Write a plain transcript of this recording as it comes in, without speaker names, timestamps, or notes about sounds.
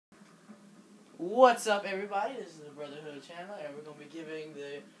What's up, everybody? This is the Brotherhood channel, and we're going to be giving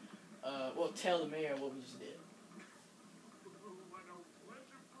the, tell the mayor what we just did. What a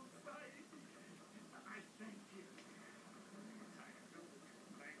wonderful sight. I thank you.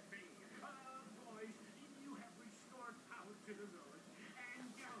 Thank me. Boys, you have restored power to the village and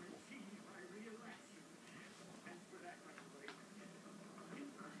guaranteed my re-election. And for that, my boy, you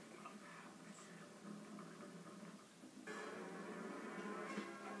earn a house.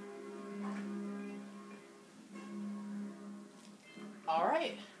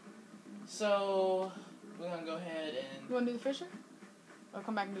 Alright, so we're going to go ahead and... You want to do the fisher? Or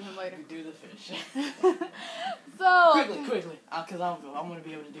come back and do him later? Do the fish. So... Quickly, because I'm going to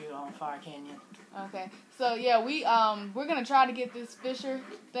be able to do it on Fire Canyon. Okay, so yeah, we're going to try to get this fisher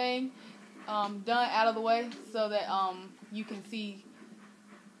thing done out of the way so that you can see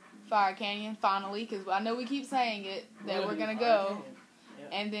Fire Canyon finally, because I know we keep saying it, that we're going to go.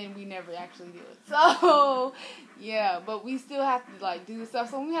 And then we never actually do it. So, yeah, but we still have to, like, do stuff.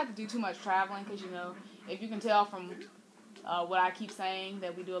 So we have to do too much traveling because, you know, if you can tell from what I keep saying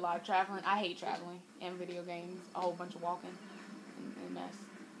that we do a lot of traveling, I hate traveling and video games, a whole bunch of walking and mess.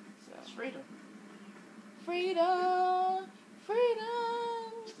 So. It's freedom. Freedom.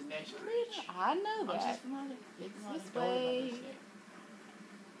 Freedom. It's the next freedom. I know that. It's this way.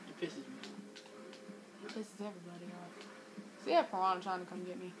 It pisses me. It pisses everybody off. So yeah, Piranha trying to come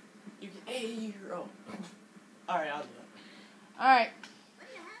get me. You can, hey, oh. Alright, I'll do it. Alright. What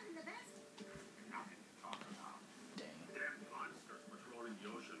do you have in the basket? Nothing to talk about. Dang. Them monsters patrolling the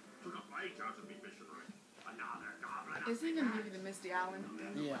ocean took a bite out of me fishery. Another goblin. Is he gonna give you the Misty Island?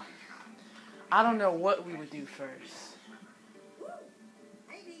 Yeah. I don't know what we would do first.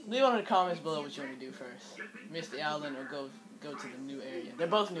 Leave on in the comments below what you want to do first. Misty Island or go to the new area. They're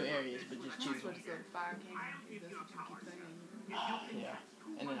both new areas, but just choose one. Fire Canyon. That's what you keep saying. Yeah.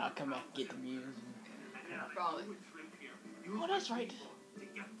 And then I'll come back and get the muse. Probably. Oh, that's right.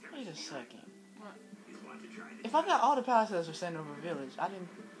 Wait a second. What? If I got all the power cells for Sandover Village, I didn't...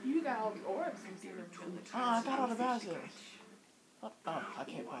 You got all the orbs from Sandover Village. Oh, I got all the power cells. Oh, I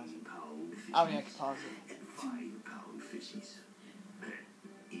can't pause it. I mean, I can pause it. 5-pound fishies.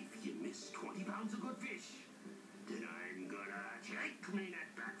 If you miss 20 pounds of good fish, then I'm gonna take me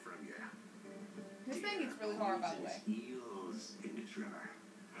net back from you. This thing gets really hard, by the way. Eels in this river.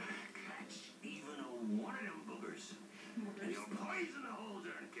 Catch even one of them boogers, and you'll poison the whole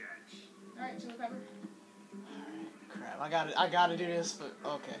darn catch. Alright, chill pepper. Crap, I gotta do this, but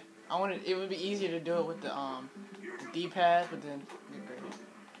okay. It would be easier to do it with the D-pad, but then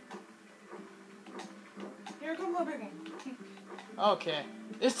Here comes the big one. okay.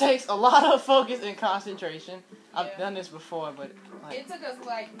 This takes a lot of focus and concentration. I've done this before, but like, it took us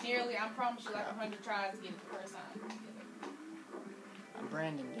like nearly, I promise you, like 100 tries to get it the first time.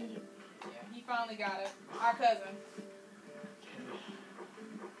 Brandon did it. Yeah, he finally got it. Our cousin.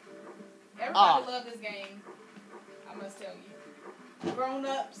 Everybody loved this game. I must tell you.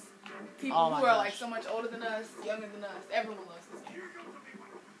 Grown-ups, people who are like so much older than us, younger than us, everyone loves this game.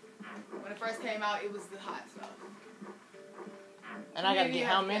 When it first came out, it was the hot stuff. And I gotta get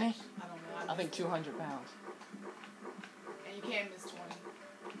how many? I don't know. I think 200 pounds. And you can't miss 20.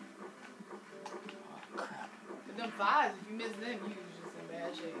 Oh, crap. But them fives, if you miss them, you just in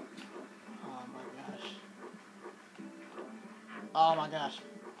bad shape. Oh my gosh. Oh my gosh.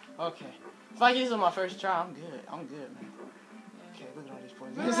 Okay. If I get this on my first try, I'm good. I'm good, man. Yeah. Okay, look at all these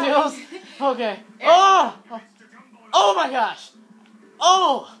points. Hills. Okay. Oh! Oh my gosh.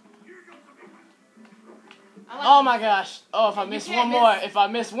 Oh! Oh my gosh. Oh, if I miss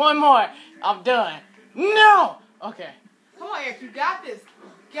one more, I'm done. No! Okay. Come on, Eric, you got this.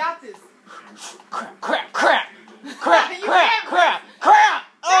 You got this. Crap.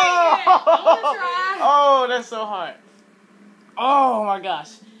 Oh! Oh, that's so hard. Oh my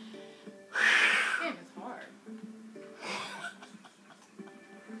gosh. Damn, it's hard.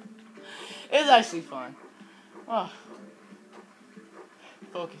 It's actually fun. Oh.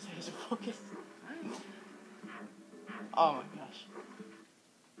 Focus. Oh my gosh.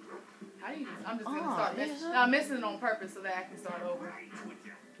 How do you I'm just gonna start missing. No, I'm missing it on purpose so that I can start over.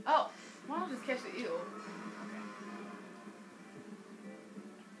 Oh, why don't I just catch the eel?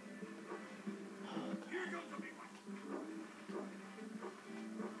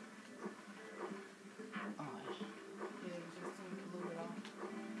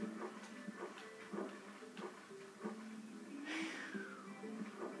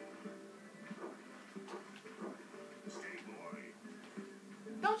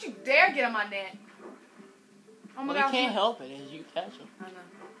 Don't you dare get on my net. Oh my gosh. You can't help it as you catch them. I know.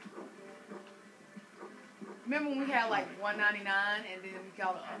 Remember when we had like $1.99 and then we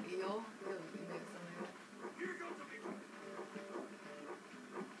got an eel?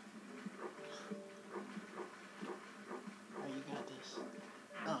 Alright, you got this.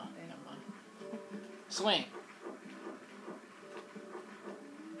 Oh, never mind. Swing.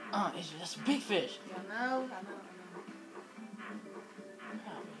 That's a big fish. I know.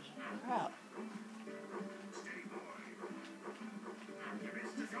 Crap.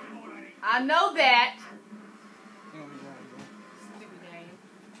 I know that. Stupid game.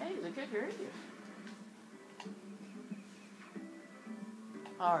 Hey, the kicker is.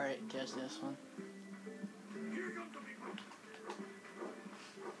 Alright, catch this one.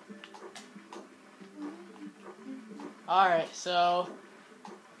 Alright, so.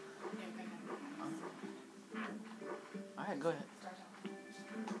 Alright, go ahead.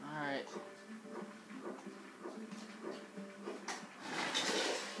 Alright.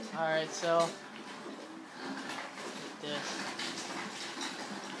 Alright, so. This.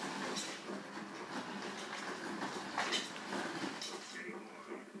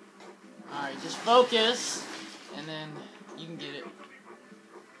 Alright, just focus, and then you can get it.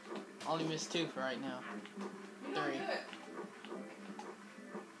 Only missed 2 for right now. 3.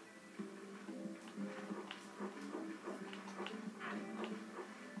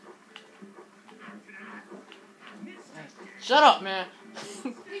 Shut up, man. He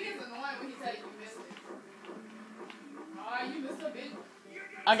gets annoying when he tells you missed it. Oh, you missed a big one.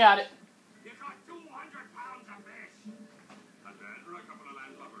 I got it. You got 200 pounds of fish. And then for a couple of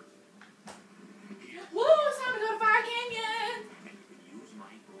landlubbers. Woo, it's time to go to Fire Canyon. Use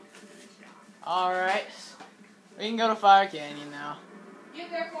my boat to finish down. Alright. We can go to Fire Canyon now. Get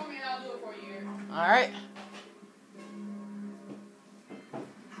there for me and I'll do it for you. Alright.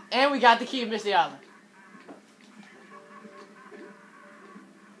 And we got the key to Misty Island.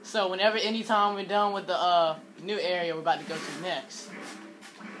 So anytime we're done with the new area we're about to go to next,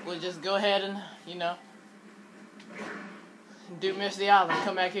 we'll just go ahead and, do Misty Island.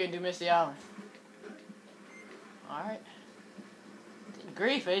 Come back here and do Misty Island. Alright. Good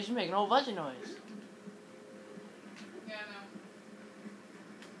grief, Ace, you're making a whole bunch of noise. Yeah, I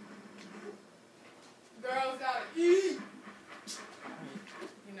know. Girls gotta eat.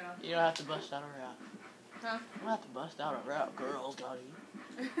 You don't have to bust out a rap. Huh? You don't have to bust out a rap. Girls gotta eat.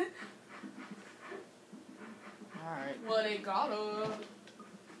 Alright. Well, they gotta.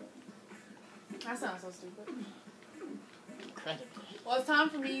 That sounds so stupid. Incredibly. Well, it's time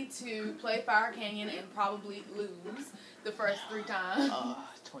for me to play Fire Canyon and probably lose the first 3 times.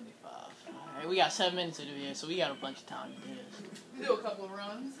 25. Alright, we got 7 minutes to do this, so we got a bunch of time to do this. Do a couple of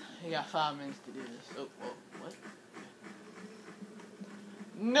runs. We got 5 minutes to do this. Oh, whoa, what?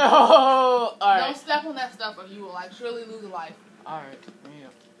 No! Alright. Don't step on that stuff or you will surely lose a life. Alright, here you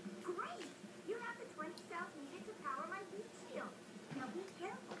go. Great! You have the 20 cells needed to power my heat shield. Now be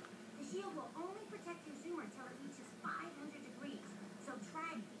careful. The shield will only protect your zoomer until it reaches 500 degrees. So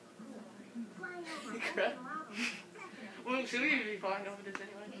try to keep it cool. Flying over Crap. open lava will definitely Well, should we be flying over this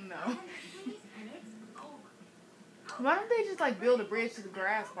anyway? No. freeze and it's over. Why don't they just build a bridge to the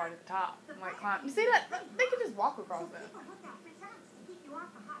grass part at the top? Climb. You see that? They could just walk across that. People look out for jumps to keep you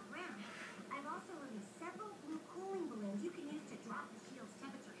off the hot ground. I've also released several blue cooling balloons you can use to drop the shield's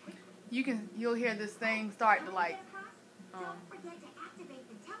temperature quickly. You'll hear this thing start to Don't forget to activate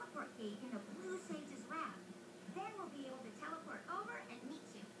the teleport key in the blue sage's lab. Then we'll be able to teleport over and meet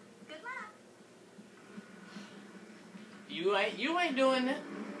you. Good luck. You ain't doing it.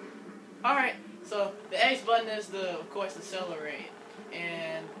 Alright, so the X button is of course, accelerate.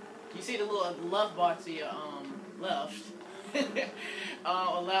 And you see the little left bar to your left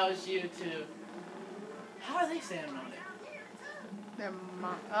allows you to. How are they standing on it? Never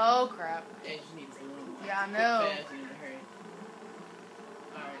mind. Oh crap. Yeah, you just need a balloon. Yeah, I know. Fast, you need to hurry.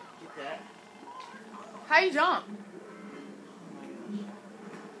 Alright, get that. How you jump? Oh my gosh.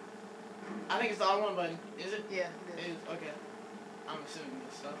 I think it's the R1 button. Is it? Yeah, It is. Okay. I'm assuming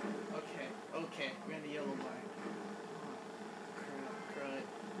this stuff. Okay. We're in the yellow bar. Crud.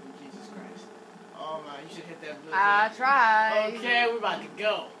 Jesus Christ. Oh my, you should hit that blue. I tried. Okay, we're about to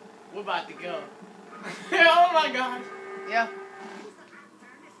go. Oh my gosh. Yeah.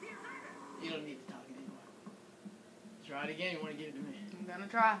 You don't need to talk anymore. Try it again. You want to give it to me? I'm gonna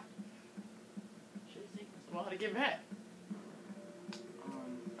try. Should take this while to get back.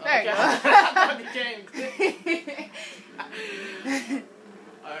 There you go. I thought the game.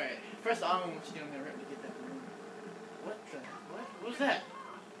 Alright. First, I don't know what you're doing there, Rip, to get that balloon. What? What was that?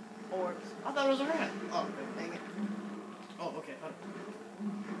 Orbs. I thought it was a rat. Oh, okay. Dang it. Oh, okay. Hold on.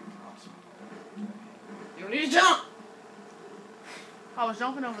 Awesome. You don't need to jump! I was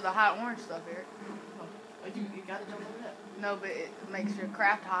jumping over the hot orange stuff, Eric. Oh, you gotta jump over that. No, but it makes your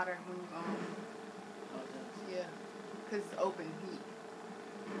craft hotter when you, Oh, it does. yeah. Because it's open heat.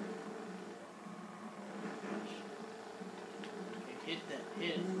 Okay, hit that.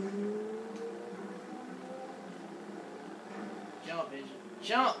 Hit it. Jump, bitch.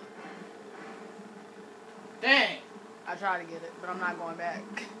 Jump! Dang! I try to get it, but I'm not going back.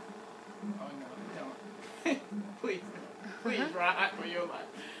 Oh no, don't. Please, please ride for your life.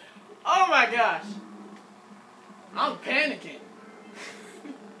 Oh my gosh! I'm panicking.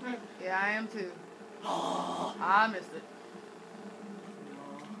 Yeah, I am too. Oh, I missed it.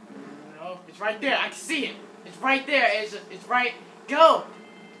 no, it's right there. I can see it. It's right there. It's right. Go!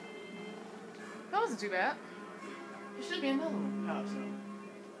 That wasn't too bad. There should be another one. Oh, so.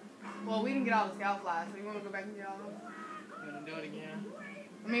 Well, we didn't get all the scout flies, so you want to go back and get all of them? You gonna do it again?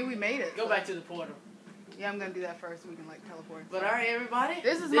 I mean, we made it. Go so. back to the portal. Yeah, I'm gonna do that first so we can like teleport. But alright, everybody.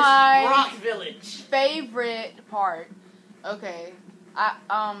 This is my Rock Village. favorite part. Okay.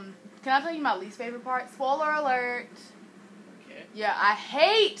 Can I tell you my least favorite part? Spoiler alert. Okay. Yeah, I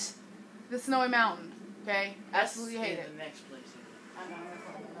hate the snowy mountain. Okay? That's Absolutely hate it. The next place. I know, that's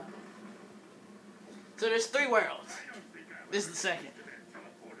what I know. So there's 3 worlds. This is the second.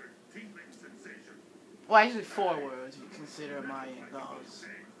 Well, actually 4 worlds. You consider my God's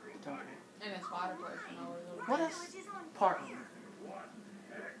temple. And it's water place. What is part of it?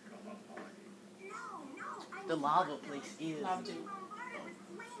 The lava place is. Lava too.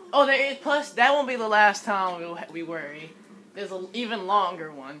 Oh, there is. Plus, that won't be the last time we worry. There's an even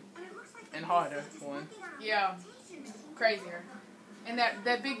longer one and harder one. Yeah. Crazier. And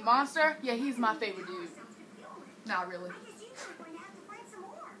that big monster, yeah, he's my favorite dude. Not really.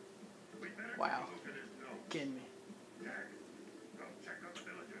 Wow. Kidding me.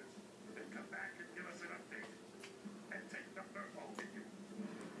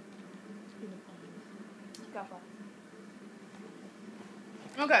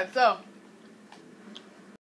 Okay, so